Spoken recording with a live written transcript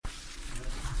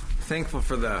thankful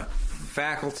for the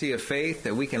faculty of faith,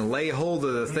 that we can lay hold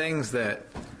of the things that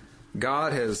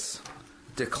God has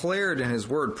declared in His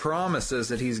Word, promises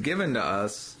that He's given to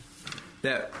us,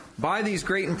 that by these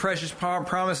great and precious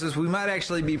promises we might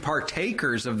actually be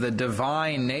partakers of the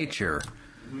divine nature.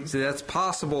 See, that's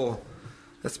possible.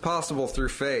 That's possible through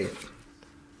faith.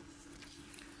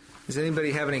 Does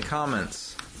anybody have any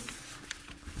comments?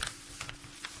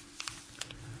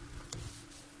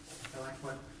 I like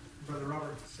what Brother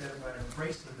Robert said about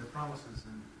embracing the promises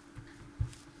and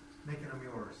making them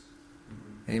yours.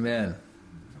 Amen.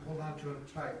 To hold on to them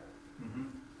tight.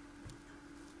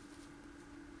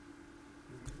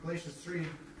 Galatians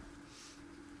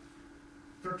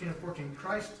 3:13 and 14.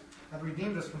 Christ hath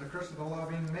redeemed us from the curse of the law,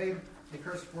 being made a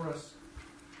curse for us.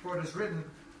 For it is written,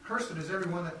 Cursed is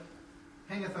everyone that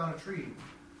hangeth on a tree,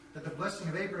 that the blessing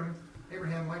of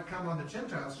Abraham might come on the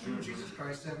Gentiles through Jesus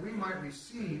Christ, that we might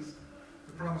receive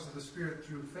the promise of the Spirit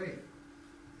through faith.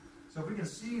 So if we can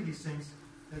see these things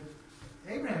that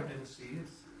Abraham didn't see,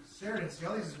 Sarah didn't see,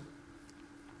 all these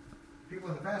people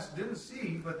in the past didn't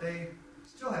see, but they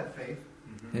still had faith.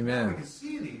 Amen. We can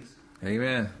see these.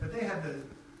 Amen. But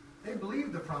they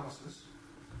believed the promises.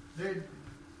 They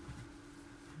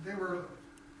were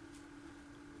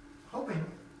hoping,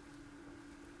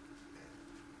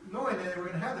 knowing that they were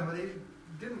going to have them, but they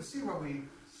didn't see what we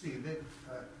see.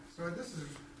 So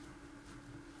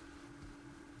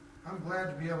I'm glad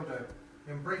to be able to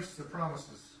embrace the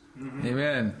promises.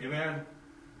 Amen. Amen.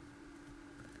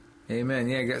 Amen.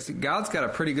 Yeah, God's got a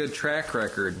pretty good track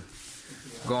record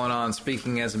going on,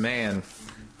 speaking as a man,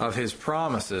 of His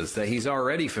promises that He's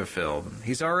already fulfilled.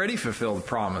 He's already fulfilled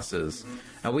promises.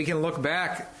 And we can look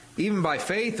back, even by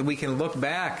faith, we can look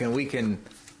back and we can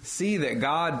see that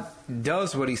God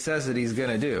does what He says that He's going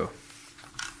to do.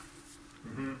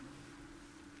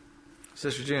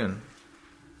 Sister June.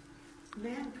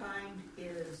 Mankind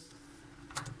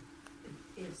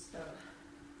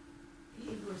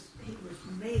he was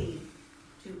made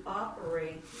to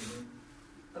operate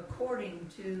according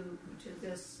to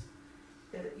this.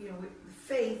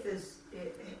 Faith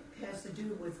has to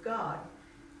do with God.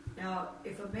 Now,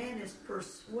 if a man is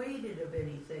persuaded of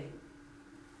anything,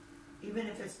 even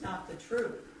if it's not the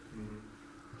truth,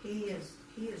 he is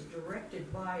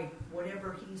directed by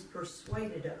whatever he's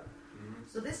persuaded of.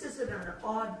 So this isn't an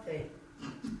odd thing.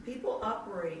 People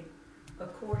operate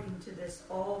according to this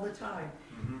all the time.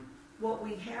 What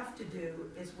we have to do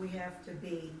is we have to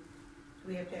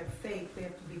have faith. We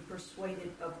have to be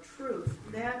persuaded of truth.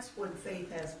 That's when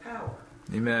faith has power.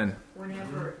 Amen.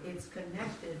 Whenever it's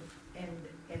connected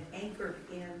and anchored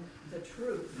in the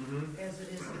truth, as it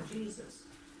is in Jesus.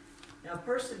 Now, a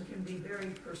person can be very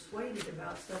persuaded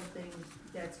about something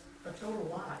that's a total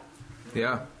lie.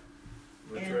 Yeah.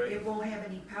 And it won't have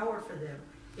any power for them.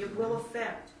 It will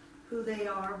affect who they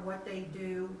are, what they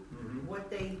do,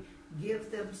 what they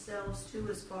give themselves to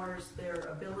as far as their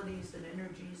abilities and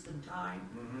energies and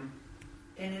time.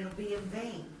 And it'll be in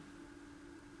vain.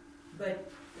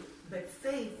 But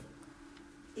faith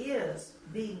is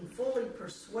being fully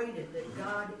persuaded that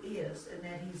God is, and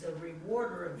that He's a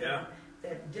rewarder of them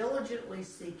that diligently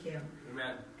seek Him.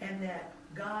 Amen. And that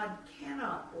God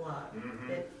cannot lie,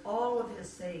 that all of His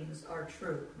sayings are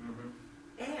true.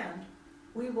 And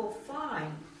we will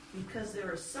find, because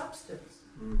there is substance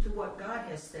to what God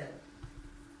has said,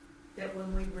 that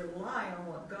when we rely on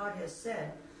what God has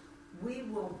said, we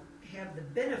will have the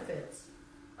benefits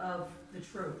of the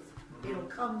truth. It'll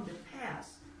come to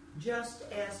pass just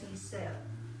as He said.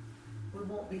 We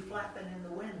won't be flapping in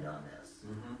the wind on this.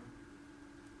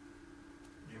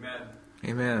 Amen.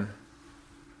 Amen.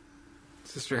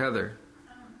 Sister Heather.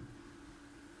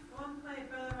 One point,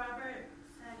 Brother Robert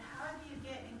said, how do you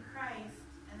get in Christ?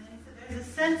 And then he said, there's a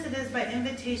sense it is by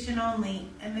invitation only,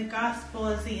 and the gospel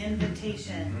is the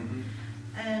invitation.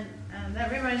 And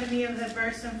that reminded me of the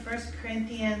verse in 1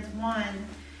 Corinthians 1.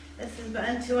 It says, but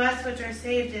unto us which are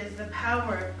saved is the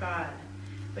power of God,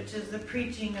 which is the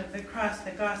preaching of the cross,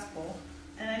 the gospel.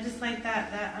 And I just like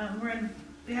that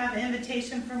we have an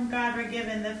invitation from God. We're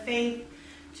given the faith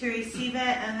to receive it,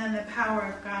 and then the power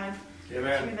of God through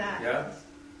that. Yeah.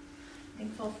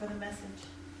 Thankful for the message.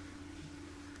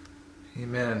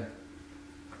 Amen.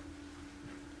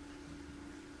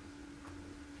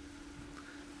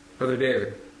 Brother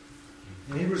David.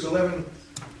 In Hebrews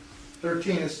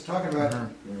 11:13, it's talking about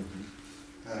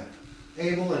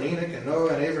Abel and Enoch and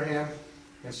Noah and Abraham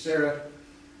and Sarah.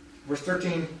 Verse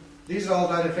 13, these all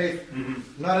died in faith,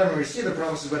 not having received the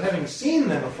promises, but having seen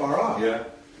them afar off. Yeah.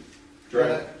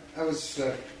 Right. I was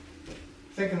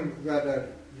thinking about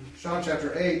John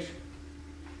chapter 8,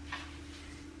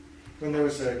 when there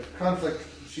was a conflict,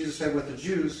 Jesus said, with the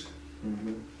Jews,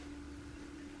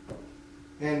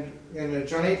 And in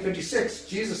John 8:56,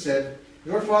 Jesus said,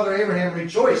 "Your father Abraham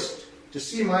rejoiced to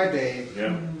see my day, Yeah.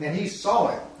 and he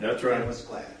saw it That's and right. was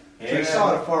glad." So Amen. he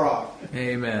saw it afar off.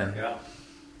 Amen. Yeah.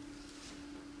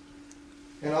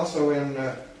 And also in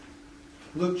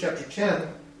Luke chapter 10,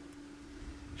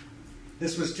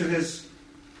 this was to his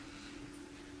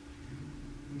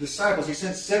disciples. He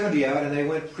sent 70 out, and they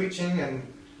went preaching, and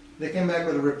they came back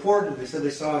with a report. They said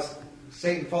they saw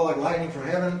Satan fall like lightning from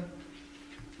heaven.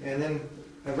 And then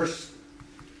verse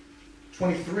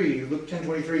 23, Luke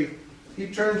 10:23, he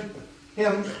turned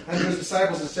him unto his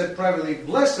disciples and said privately,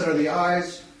 "Blessed are the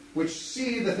eyes which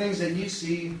see the things that ye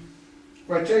see.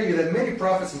 For I tell you that many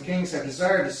prophets and kings have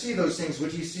desired to see those things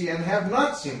which ye see, and have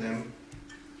not seen them,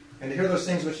 and to hear those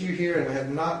things which you hear, and have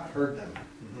not heard them."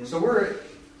 So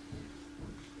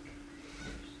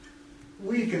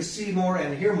we can see more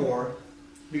and hear more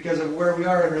because of where we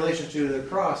are in relation to the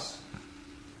cross.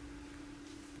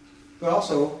 But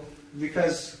also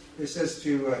because it says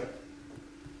to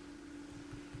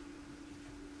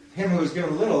him who is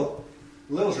given little,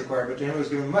 little is required, but to him who is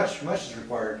given much, much is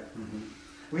required.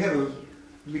 We have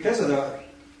because of the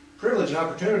privilege and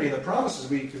opportunity and the promises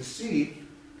we can see,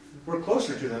 we're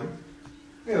closer to them.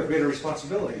 We have a greater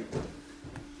responsibility.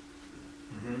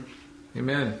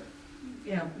 Amen.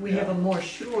 Yeah, we have a more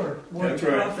sure word That's of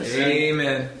right. prophecy.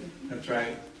 Amen. That's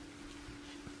right.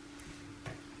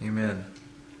 Amen.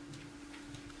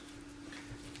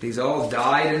 These all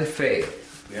died in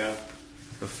faith. Yeah.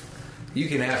 You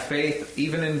can have faith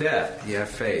even in death. You have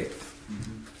faith.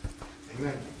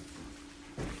 Amen.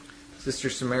 Sister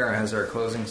Samara has our closing